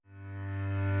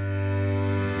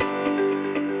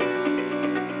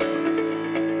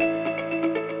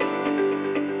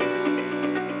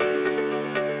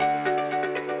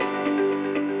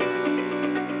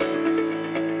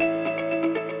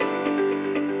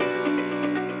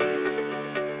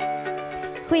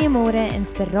Goeiemôre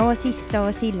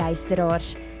inspirasiestasie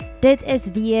luisteraars. Dit is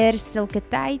weer sulke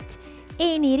tyd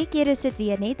en hierdie keer is dit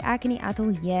weer net ek in die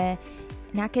ateljee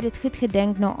en ek het dit goed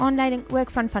gedink na aanleiding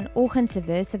ook van vanoggend se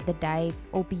verse of the day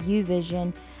op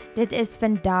YouVision. Dit is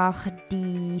vandag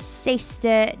die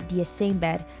 6de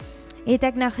Desember. Het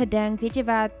ek nou gedink, weet jy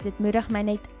wat, dit moedig my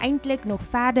net eintlik nog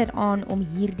verder aan om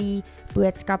hierdie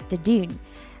boodskap te doen.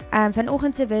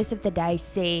 Vanoggend se verse of the day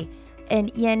sê in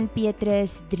 1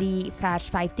 Petrus 3 vers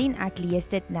 15, ek lees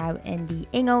dit nou in die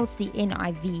Engels, die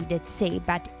NIV, dit sê,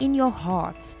 but in your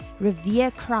hearts, revere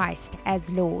Christ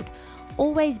as Lord.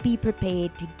 Always be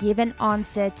prepared to give an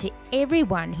answer to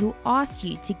everyone who asks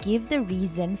you to give the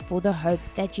reason for the hope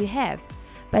that you have.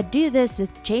 But do this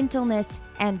with gentleness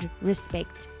and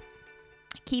respect,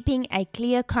 keeping a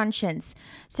clear conscience,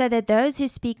 so that those who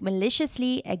speak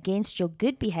maliciously against your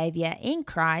good behavior in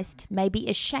Christ may be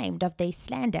ashamed of their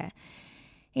slander.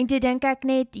 En toe dink ek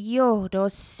net,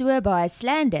 daar's so baie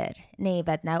slander,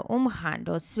 wat nou omgaan,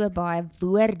 daar's so baie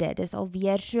woorde, dis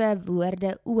alweer so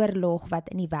woorde oorlog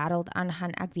wat in die wêreld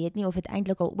aangaan, ek weet nie of dit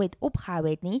eintlik al ooit opgehou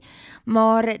het nie,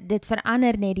 maar dit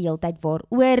verander net die hele tyd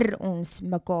waaroor ons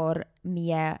mekaar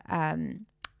mee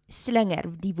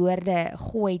slinger, die woorde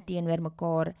gooi teenoor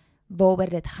mekaar, waaroor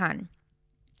dit gaan.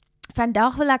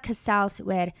 Vandag wil ek gesels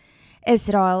oor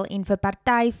Israel en vir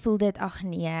party voel dit, ag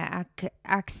nee,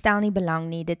 ek stel nie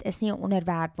belang nie, dit is nie 'n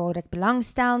onderwerp waar ek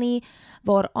belangstel nie,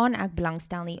 waaraan ek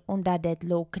belangstel nie, omdat dit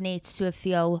lok net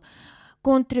soveel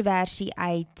kontroversie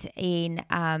uit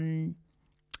en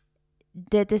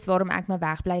dit is waarom ek my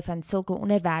wegbly van sulke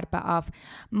onderwerpe af.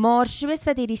 Maar soos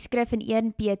wat hierdie skrif in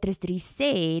 1 Petrus 3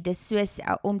 sê, dis soos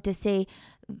om te sê,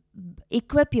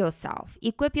 equip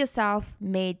yourself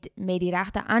met die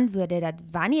regte antwoorde, dat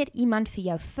wanneer iemand vir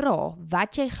jou vra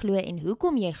wat jy glo en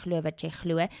hoekom jy glo wat jy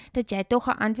glo, dat jy tog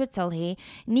 'n antwoord sal hê,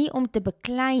 nie om te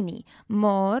beklei nie,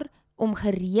 maar om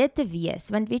gereed te wees,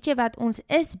 want weet jy wat, ons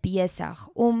is besig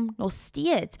om nog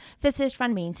steeds vissers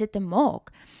van mense te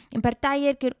maak. En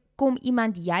partykeer kom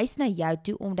iemand juis na jou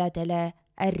toe, omdat hulle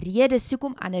 'n rede soek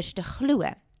om anders te glo.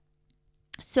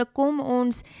 So kom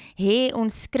ons hê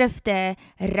ons skrifte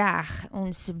reg,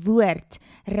 ons woord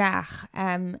reg,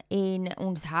 en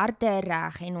ons harte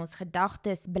reg en ons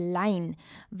gedagtes belyn,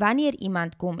 wanneer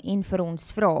iemand kom en vir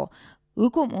ons vra,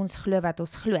 hoekom ons glo wat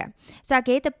ons glo. So ek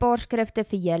het 'n paar skrifte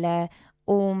vir julle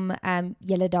om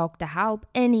julle dalk te help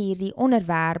in hierdie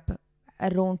onderwerp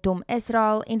rondom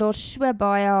Israel, en daar's so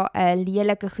baie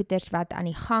lelike goeters wat aan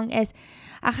die gang is.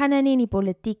 Ek gaan nou nie in die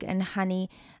politiek ingaan nie,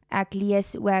 ek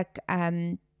lees ook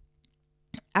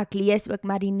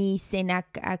maar die nuus en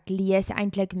ek lees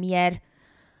eintlik meer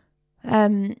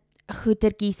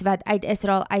goetertjies wat uit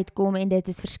Israel uitkom, en dit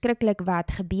is verskriklik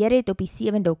wat gebeur het op die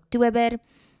 7de Oktober.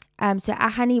 So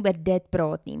ek gaan nie oor dit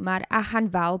praat nie, maar ek gaan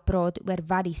wel praat oor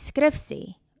wat die skrif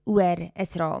sê oor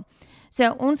Israel.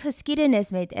 So ons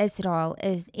geskiedenis met Israel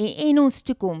is, en ons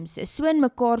toekoms is so in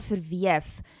mekaar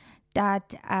verweef,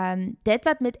 dat dit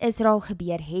wat met Israel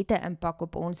gebeur, het 'n impak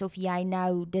op ons, of jy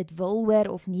nou dit wil hoor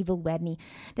of nie wil hoor nie.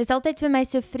 Dit is altyd vir my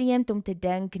so vreemd om te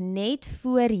dink, net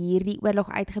voor hierdie oorlog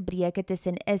uitgebreek het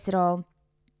tussen Israel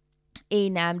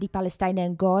en die Palestynë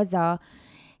in Gaza,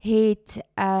 het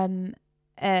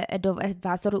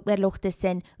was daar 'n oorlog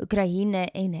tussen Oekraïne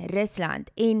en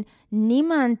Rusland, en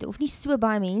niemand, of nie so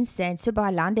baie mense en so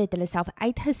baie lande het hulle self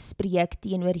uitgespreek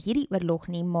teenoor hierdie oorlog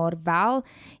nie, maar wel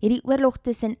hierdie oorlog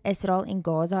tussen Israel en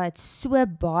Gaza het so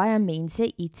baie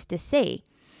mense iets te sê.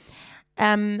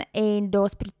 En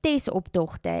daar's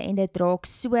protesoptogte en dit raak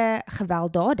so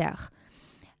gewelddadig.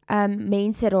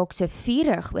 Mense raak so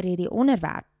vurig oor hierdie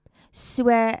onderwerp. So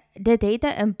dit het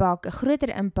 'n impak, 'n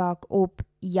groter impak op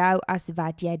jou as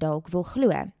wat jy dalk wil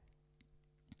glo.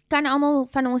 Kan almal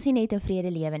van ons nie net in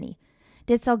vrede lewe nie.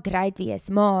 Dit sal great wees,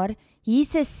 maar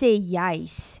Jesus sê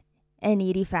juis in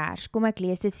hierdie vers, kom ek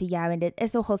lees dit vir jou, en dit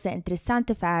is nogal 'n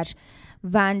interessante vers,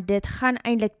 want dit gaan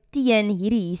eintlik teen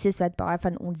hierdie Jesus wat baie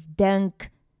van ons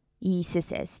dink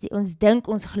Jesus is. Ons dink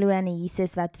ons glo aan 'n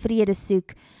Jesus wat vrede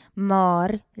soek,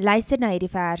 maar luister na hierdie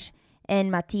vers in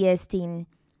Matteus 10,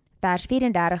 vers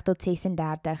 34 tot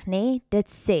 36, dit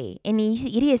sê, en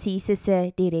hierdie is Jesus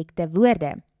se direkte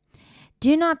woorde.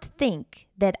 Do not think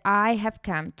that I have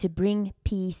come to bring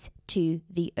peace to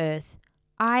the earth.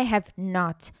 I have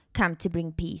not come to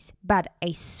bring peace, but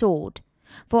a sword.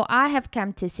 For I have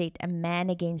come to set a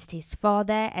man against his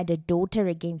father, and a daughter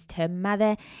against her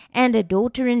mother, and a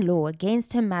daughter-in-law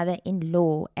against her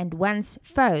mother-in-law, and one's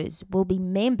foes will be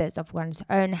members of one's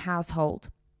own household.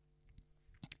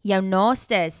 Jou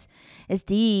naastes is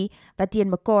die wat teen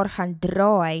mekaar gaan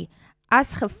draai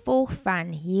as gevolg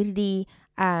van hierdie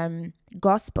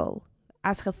gospel,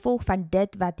 as gevolg van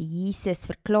dit wat Jesus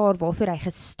verklaar waarvoor hy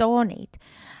gestaan het,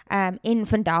 en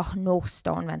vandag nog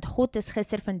staan, want God is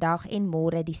gister, vandag en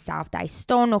môre dieselfde. Hy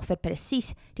staan nog vir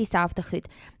presies dieselfde goed.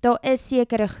 Daar is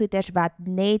sekere goeders wat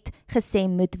net gesê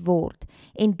moet word,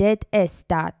 en dit is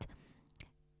dat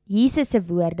Jesus se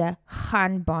woorde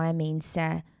gaan baie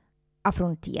mense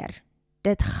afronteer.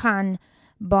 Dit gaan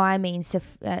baie mense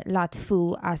laat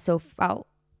voel asof,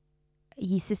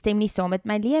 Jesus stem nie saam met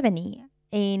my lewe nie.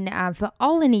 En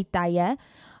veral in die tye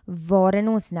waarin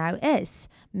ons nou is,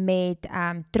 met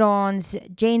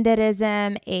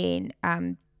transgenderism en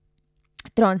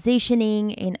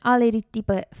transitioning en al die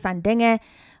tipe van dinge.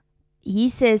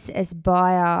 Jesus is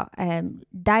baie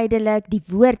duidelik, die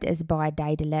woord is baie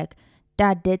duidelik,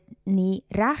 dat dit nie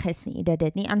reg is nie, dat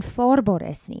dit nie aanvaarbaar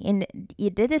is nie. En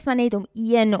dit is maar net om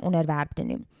een onderwerp te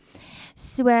noem.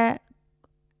 So,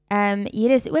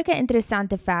 hier is ook 'n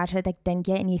interessante vers wat ek dink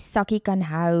jy in die sakkie kan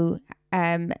hou,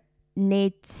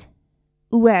 net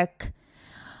ook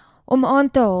om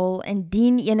aan te haal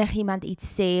indien enigiemand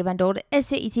iets sê, want daar is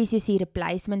so ietsie soos die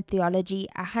replacement theology.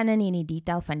 Ek gaan nie in die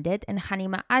detail van dit ingaan nie,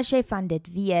 maar as jy van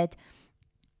dit weet,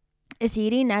 is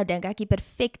hierdie nou dink ek die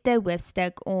perfekte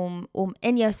hoofstuk om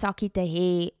in jou sakkie te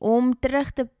hê, om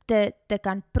terug te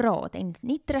kan praat, en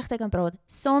nie terug te kan praat,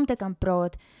 saam te kan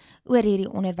praat oor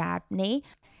hierdie onderwerp, nê?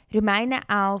 Romeine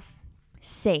 11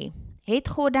 sê, het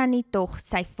God dan nie tog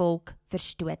sy volk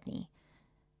verstoot nie?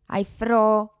 Hy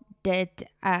vra dit,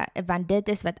 want dit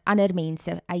is wat ander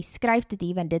mense, hy skryf dit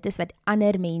hier, want dit is wat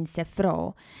ander mense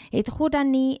vra. Het God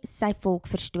dan nie sy volk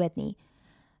verstoot nie?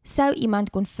 Sou iemand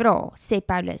kon vra, sê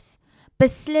Paulus,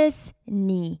 beslis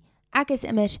nie. Ek is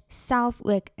immers self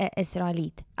ook 'n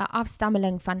Israeliet, 'n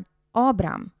afstammeling van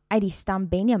Abraham, uit die stam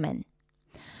Benjamin.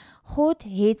 God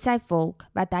het sy volk,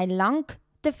 wat hy lank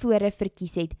tevore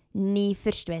verkies het, nie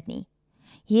verstoot nie.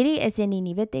 Hierdie is in die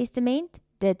Nuwe Testament,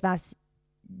 dit was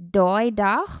daai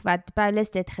dag wat Paulus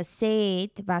dit gesê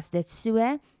het, was dit so,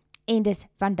 en dis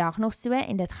vandag nog so,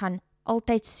 en dit gaan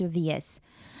altyd so wees.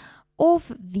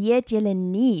 Of weet julle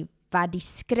nie wat die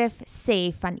skrif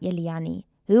sê van Elia nie,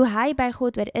 hoe hy by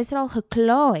God oor Israel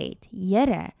gekla het,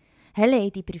 Here, hulle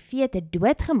het die profete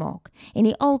doodgemaak en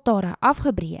die altare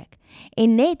afgebreek,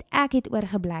 en net ek het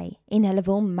oorgebly, en hulle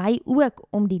wil my ook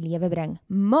om die lewe bring.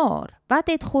 Maar, wat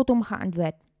het God hom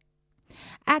geantwoord?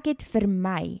 Ek het vir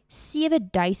my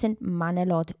 7000 manne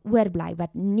laat oorbly,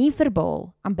 wat nie vir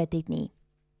Baal aanbid het nie.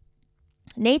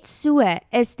 Net so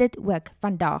is dit ook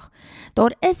vandag.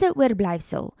 Daar is 'n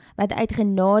oorblyfsel wat uit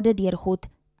genade deur God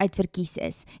uitverkies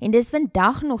is. En dis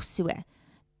vandag nog so,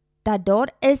 dat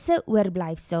daar is 'n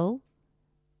oorblyfsel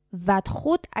wat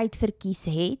God uitverkies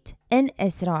het in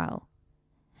Israel.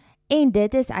 En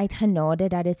dit is uit genade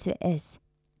dat dit so is.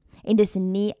 En dis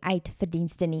nie uit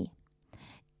verdienste nie.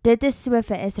 Dit is so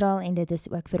vir Israel en dit is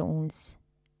ook vir ons.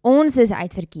 Ons is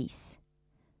uitverkies,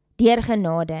 deur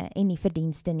genade en nie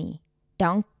verdienste nie.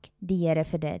 Dank die Here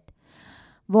vir dit.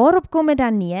 Waarop kom dit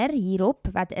dan neer? Hierop,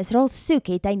 wat Israel soek,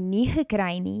 het hy nie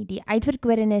gekry nie. Die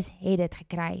uitverkorenes het dit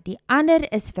gekry. Die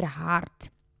ander is verhard.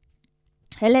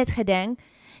 Hulle het gedink,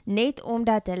 net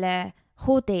omdat hulle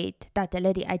God het, dat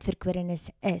hulle die uitverkorenes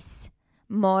is.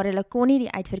 Maar hulle kon nie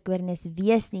die uitverkorenes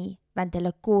wees nie, want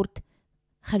hulle kort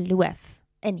geloof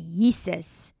in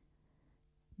Jesus.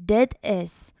 Dit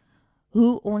is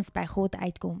hoe ons by God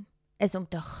uitkom, is om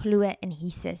te glo in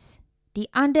Jesus. Die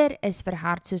ander is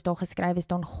verhard, soos daar geskryf is,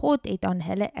 dan God het aan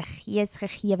hulle 'n gees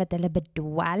gegee wat hulle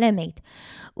bedwelm het.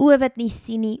 Oë wat nie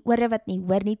sien nie, ore wat nie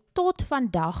hoor nie, tot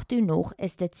vandag toe nog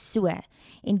is dit so.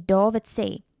 En Dawid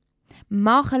sê,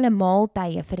 mag hulle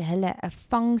maaltye vir hulle 'n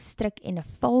vangstrik en 'n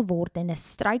val word en 'n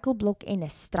struikelblok en 'n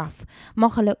straf.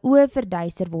 Mag hulle oë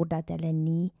verduister word dat hulle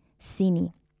nie sien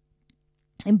nie.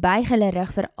 En buig hulle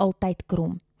rug vir altyd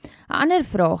krom. 'n ander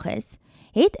vraag is,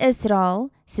 het Israel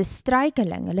se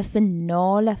struikeling hulle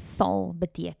finale val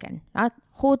beteken? Dat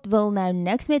God wil nou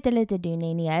niks met hulle te doen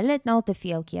nie, hulle het nou te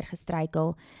veel keer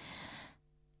gestruikel.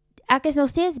 Ek is nog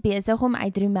steeds besig om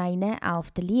uit Romeine 11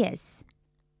 te lees.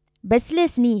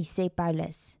 Beslis nie, sê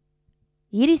Paulus.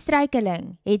 Hierdie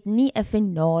struikeling het nie 'n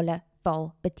finale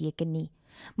val beteken nie.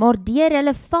 Maar deur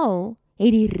hulle val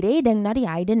het die redding na die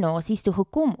heidene nasies toe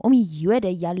gekom om die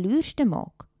Jode jaloers te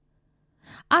maak.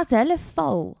 As hulle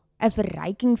val 'n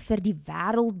verryking vir die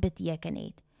wêreld beteken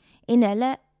het, en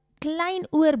hulle klein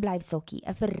oorblyfseltjie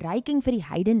 'n verryking vir die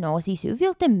heidene nasies,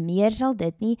 hoeveel te meer sal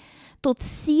dit nie tot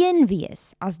seën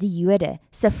wees as die Jode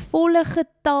se volle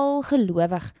getal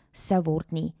gelowig sou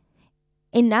word nie.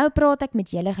 En nou praat ek met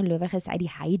julle gelowiges uit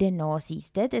die heidene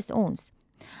nasies, dit is ons.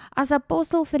 As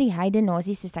apostel vir die heidene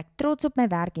nasies is ek trots op my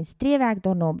werk en streef ek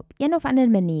daarna op een of ander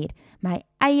manier my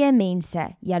eie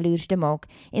mense jaloers te maak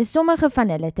en sommige van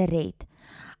hulle te red.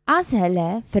 As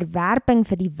hulle verwerping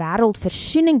vir die wêreld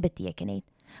versoening beteken het,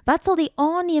 wat sal die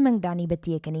aanneming dan nie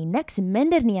beteken nie? Niks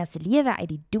minder nie as lewe uit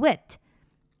die dood.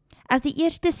 As die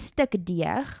eerste stuk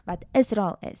deeg, wat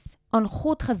Israel is, aan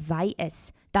God gewy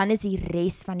is, dan is die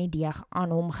res van die deeg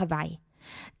aan hom gewy.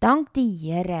 Dank die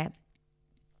Here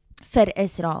vir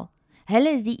Israel. Hulle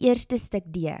is die eerste stuk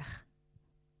deeg.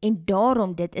 En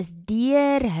daarom dit is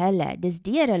deur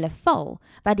hulle val,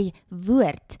 wat die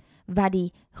woord, wat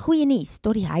die goeie nuus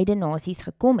tot die heidene nasies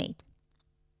gekom het.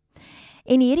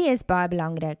 En hierdie is baie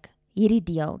belangrik, hierdie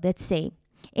deel, dit sê,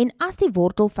 en as die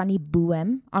wortel van die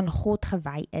boom aan God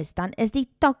gewy is, dan is die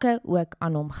takke ook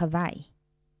aan hom gewy.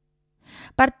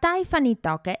 Party van die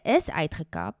takke is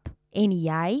uitgekap, en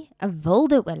jy, 'n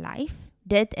wilde olyf,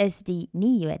 dit is die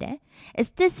nie-Jode,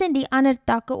 is tussen die ander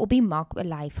takke op die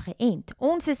makolyf geënt.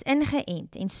 Ons is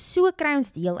ingeënt, en so kry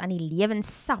ons deel aan die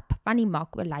lewenssap van die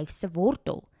makolyf se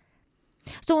wortel.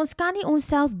 So ons kan nie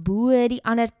onsself bo die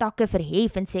ander takke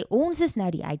verhef en sê, ons is nou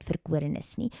die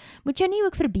uitverkorenes nie. Moet jou nie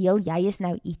ook verbeel, jy is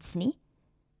nou iets nie.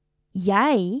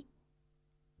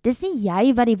 Dis nie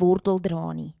jy wat die wortel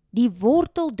dra nie. Die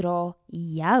wortel dra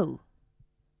jou.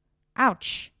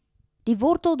 Ouch! Die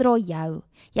wortel dra jou.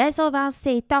 Jy sal wel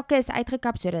sê, takke is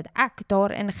uitgekap sodat ek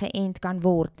daarin geënt kan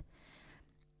word.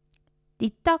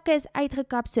 Die takke is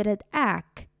uitgekap sodat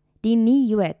ek, die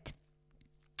nie-Jood,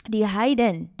 die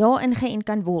heiden daarin geënt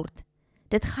kan word.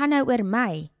 Dit gaan nou oor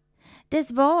my.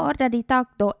 Dis waar dat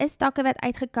daar is takke wat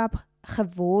uitgekap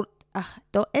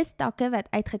daar is takke wat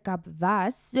uitgekap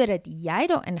was, sodat jy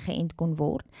daarin geënt kon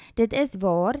word. Dit is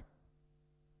waar,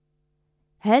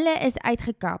 hulle is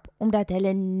uitgekap, omdat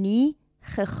hulle nie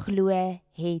geglo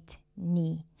het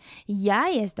nie.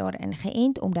 Jy is daarin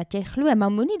geënt, omdat jy glo,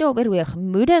 maar moenie daaroor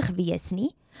hoogmoedig wees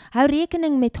nie. Hou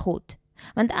rekening met God,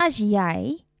 want as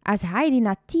hy die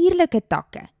natuurlike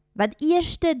takke, wat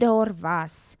eerste daar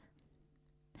was,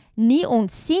 nie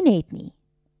ontsien het nie,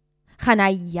 gaan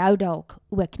hy jou dalk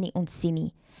ook nie ontsien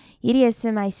nie. Hierdie is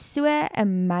vir my so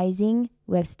amazing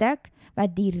hoofstuk,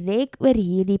 wat direk oor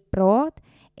hierdie praat,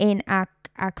 en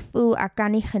ek voel, ek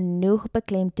kan nie genoeg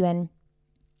beklemtoon,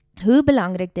 hoe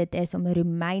belangrik dit is om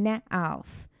Romeine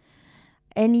 11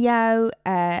 in jou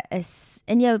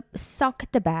sak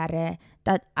te bære,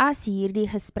 dat as hierdie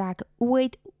gesprek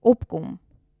ooit opkom,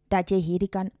 dat jy hierdie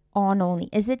kan aanhaal nie.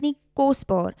 Is dit nie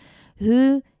kosbaar,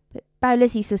 hoe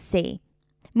Paulus hierso sê,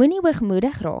 moenie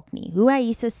hoogmoedig raak nie, hoe hy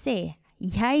hierso sê,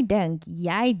 jy dink,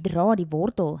 jy dra die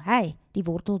wortel, die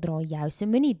wortel dra jou, so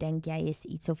moenie dink jy is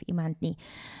iets of iemand nie.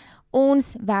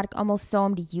 Ons werk almal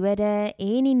saam, die Jode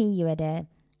en die nie-Jode,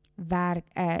 werk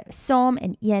saam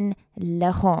in een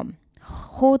liggaam.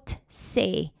 God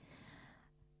sê,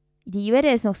 die Jode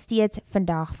is nog steeds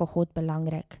vandag vir God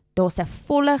belangrik. Daar's 'n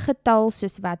volle getal,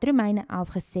 soos wat Romeine 11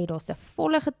 gesê, daar's 'n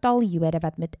volle getal Jode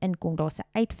wat moet inkom, daar's 'n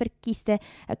uitverkieste,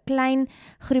 'n klein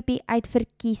groepie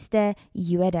uitverkieste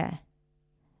Jode,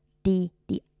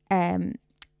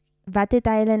 wat het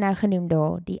hy hulle nou genoem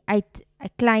daar, 'n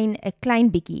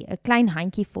klein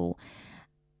handjievol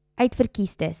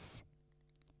uitverkiestes,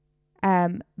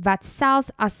 wat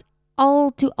selfs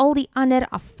toe al die ander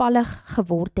afvallig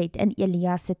geword het in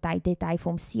Elia se tyd, het hy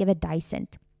vir hom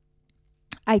 7000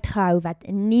 uitgehou wat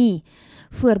nie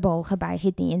voor Baal gebuig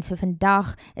het nie, en so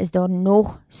vandag is daar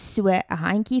nog so 'n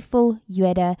handjievol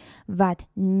Jode wat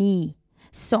nie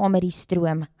saam met die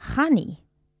stroom gaan nie.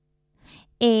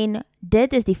 En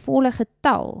dit is die volle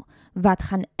getal wat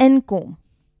gaan inkom,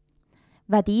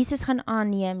 wat Jesus gaan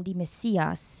aanneem, die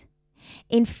Messias,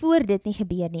 en voor dit nie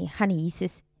gebeur nie, gaan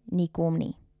Jesus nie kom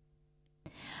nie.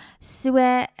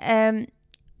 So,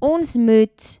 ons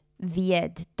moet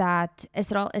weet dat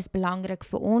Israel is belangrik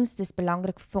vir ons, dis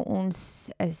belangrik vir ons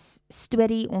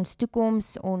storie, ons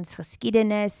toekoms, ons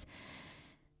geskiedenis,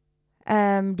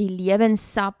 die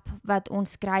lewenssap wat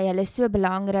ons kry, hulle is so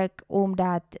belangrik,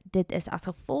 omdat dit is as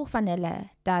gevolg van hulle,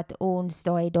 dat ons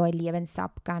daai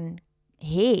lewenssap kan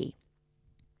hê.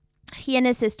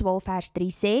 Genesis 12 vers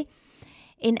 3 sê,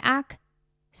 en ek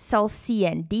sal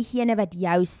seën diegene wat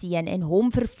jou seën, en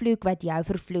hom vervloek wat jou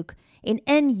vervloek, en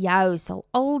in jou sal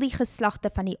al die geslagte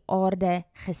van die aarde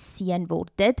geseën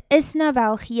word. Dit is nou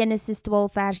wel Genesis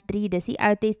 12 vers 3, dis die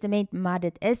Ou Testament, maar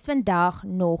dit is vandag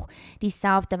nog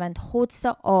dieselfde, want God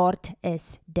se aard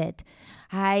is dit.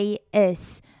 Hy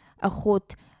is 'n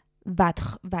God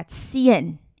wat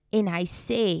seën, en hy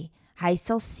sê, hy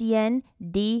sal seën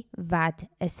die wat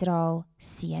Israel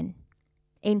seën,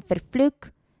 en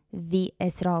vervloek wie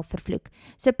Israel vervloek.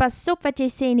 So pas op wat jy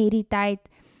sê in hierdie tyd,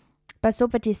 pas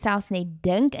op wat jy selfs net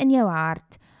dink in jou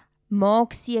hart,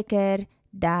 maak seker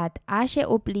dat as jy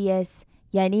oplees,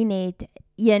 jy nie net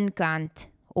een kant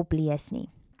oplees nie.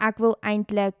 Ek wil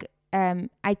eintlik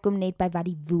uitkom net by wat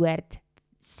die woord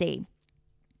sê.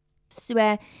 So,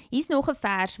 hier's nog 'n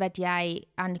vers wat jy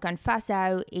aan kan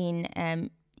vashou en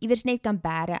iewers net kan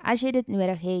bære, as jy dit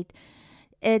nodig het.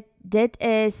 Dit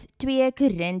is 2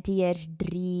 Korintiërs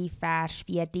 3 vers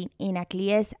 14 en ek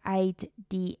lees uit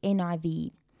die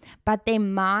NIV. But their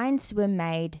minds were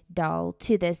made dull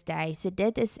to this day. So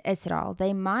dit is Israel.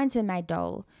 Their minds were made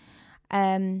dull.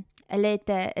 Hulle het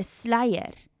 'n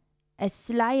sluier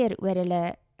oor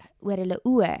hulle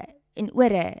oë en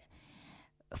ore.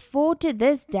 For to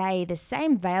this day the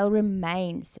same veil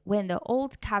remains when the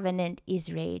old covenant is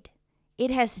read.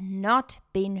 It has not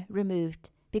been removed,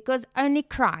 because only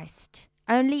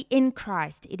in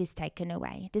Christ it is taken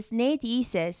away. Dis net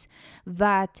Jesus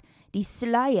wat die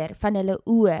sluier van hulle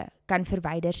oë kan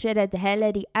verwyder, sodat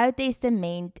hulle die Ou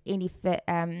Testament en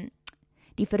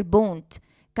die verbond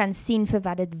kan sien vir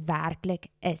wat dit werklik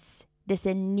is. Dis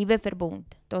 'n nuwe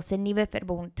verbond. Daar's 'n nuwe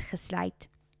verbond gesluit.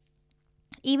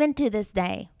 Even to this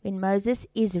day, when Moses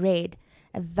is read,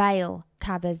 a veil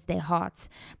covers their hearts.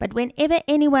 But whenever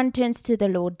anyone turns to the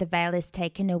Lord, the veil is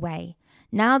taken away.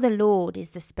 Now the Lord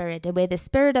is the Spirit, and where the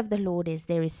Spirit of the Lord is,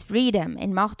 there is freedom.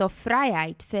 En mag daar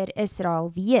vryheid vir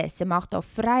Israel wees, en mag daar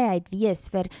vryheid wees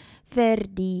vir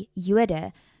die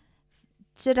Jode,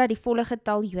 sodat die volle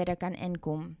getal Jode kan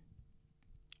inkom.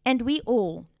 And we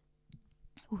all,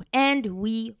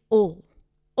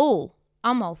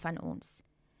 almal van ons,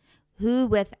 who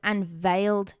with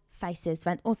unveiled faces,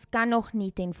 want ons kan nog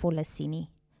nie ten volle sien nie.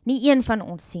 Nie een van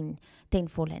ons sien ten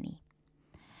volle nie.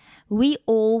 We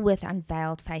all with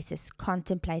unveiled faces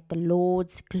contemplate the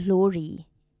Lord's glory,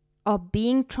 are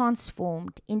being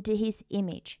transformed into His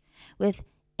image with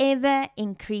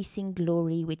ever-increasing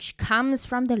glory, which comes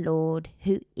from the Lord,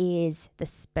 who is the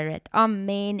Spirit.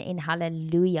 Amen en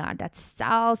halleluja, dat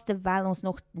selfs terwyl ons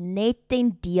nog net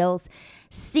ten deels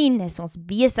sien, is ons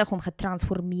besig om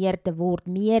getransformeer te word,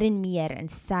 meer en meer in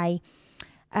sy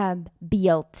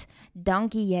beeld.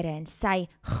 Dankie Here, in sy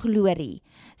glorie.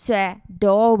 So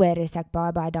daaroor is ek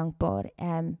baie dankbaar,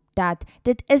 dat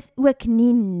dit is ook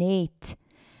nie net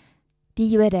die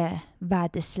Jode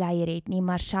wat 'n sluier het nie,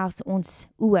 maar selfs ons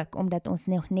ook, omdat ons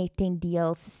nog net ten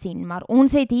deels sien. Maar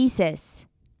ons het Jesus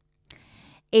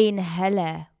en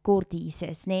hulle kort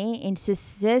Jesus, nê? En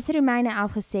soos Romeine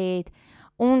 11 gesê het,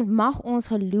 mag ons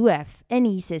geloof in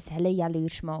Jesus hulle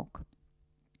jaloers maak,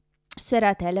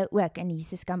 sodat hulle ook in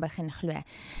Jesus kan begin glo.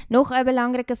 Nog 'n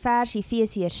belangrike vers,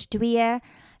 Efesiërs 2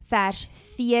 vers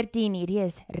 14, hierdie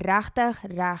is regtig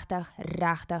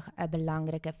 'n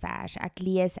belangrike vers. Ek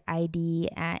lees uit die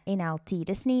NLT,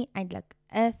 dis nie eintlik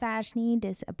 'n vers nie,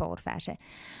 dis 'n paar verse.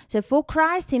 So, for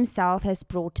Christ himself has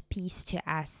brought peace to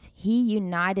us. He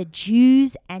united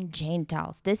Jews and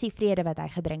Gentiles. Dis die vrede wat hy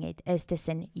gebring het, is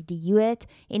tussen die Jood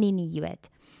en die nie-Jood.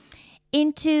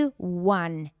 Into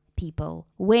one people,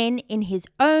 when in his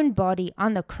own body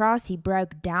on the cross he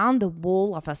broke down the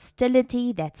wall of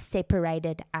hostility that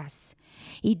separated us.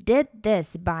 He did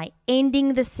this by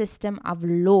ending the system of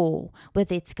law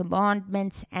with its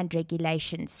commandments and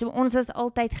regulations. So ons was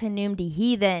altyd genoem die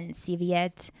heathens, jy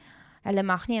weet, hulle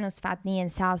mag nie in ons vat nie, en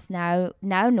selfs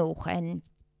nou nog in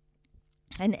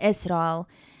Israel,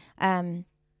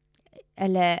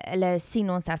 hulle sien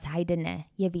ons as heidene,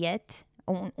 jy weet,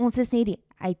 ons is nie die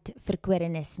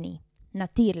uitverkorenes nie,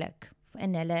 natuurlik,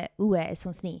 in hulle oë is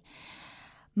ons nie,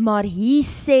 maar hier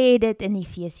sê dit in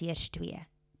Efesiërs 2,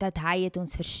 dat hy het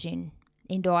ons versoen,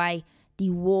 en daai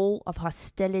die wall of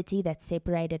hostility that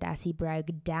separated us, he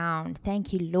broke down.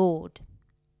 Thank you, Lord.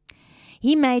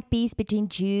 He made peace between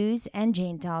Jews and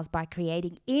Gentiles by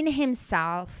creating in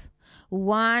himself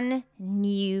one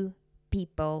new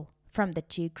people from the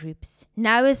two groups.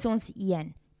 Nou is ons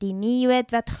een, die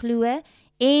nie-Jood wat glo,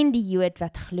 en die Jood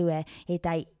wat glo, het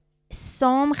hy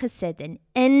saamgesit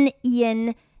in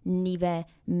een nuwe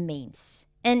mens.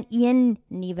 In een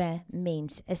nuwe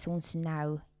mens is ons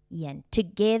nou een.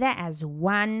 Together as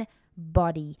one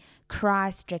body,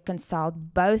 Christ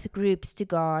reconciled both groups to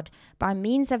God by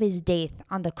means of his death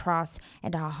on the cross,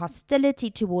 and our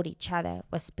hostility toward each other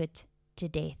was put to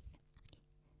death.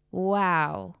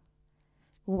 Wow.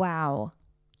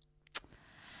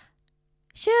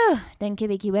 Sjoe, dink 'n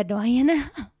bietjie oor daai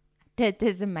ene. Dit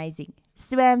is amazing.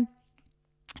 So,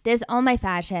 dis al my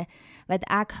verse wat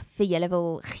ek vir julle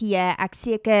wil gee. Ek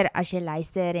seker as jy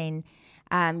luister en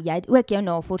jy het ook jou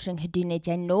navorsing gedoen, het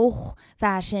jy nog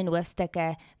verse en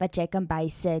hoofstukke wat jy kan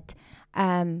bysit,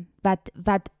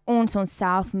 wat ons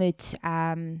onsself moet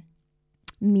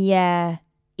mee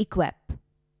equip.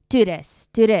 Toerus,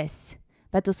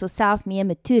 wat ons osself mee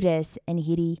met toerus in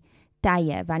hierdie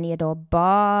tye, wanneer daar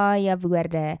baie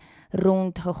woorde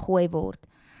rondgegooi word.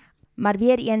 Maar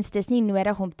weer eens, dis nie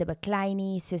nodig om te beklei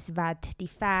nie, soos wat die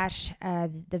vers,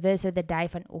 the verse of the day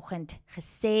vanoggend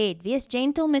gesê het. Wees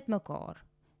gentle met mekaar.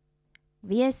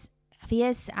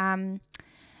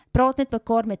 Praat met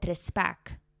mekaar met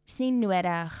respek. Dis nie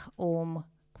nodig om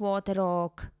kwaad te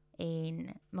raak en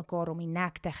mekaar om die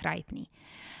nek te gryp nie.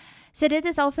 So dit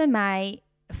is al vir my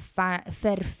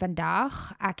vir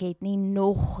vandag. Ek het nie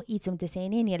nog iets om te sê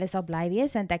nie en julle sal bly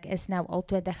wees, want ek is nou al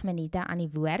 20 minute aan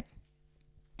die woord.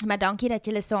 Maar dankie dat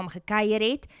julle saam gekuier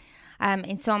het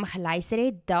en saam geluister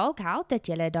het. Dalk help dat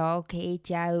julle dalk het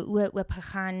jou oë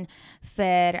oopgegaan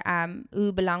vir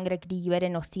hoe belangrik die Jode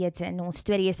nog steeds in ons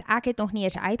storie is. Ek het nog nie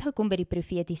eers uitgekom by die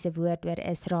profetiese woord oor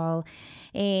Israel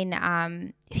en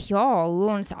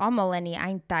hoe ons almal in die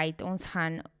eindtyd, ons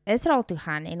gaan Israel toe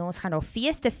gaan en ons gaan daar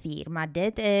feeste vier, maar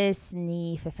dit is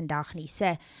nie vir vandag nie. So,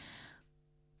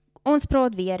 ons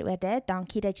praat weer oor dit.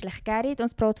 Dankie dat julle gekuier het.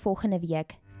 Ons praat volgende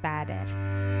week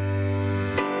verder.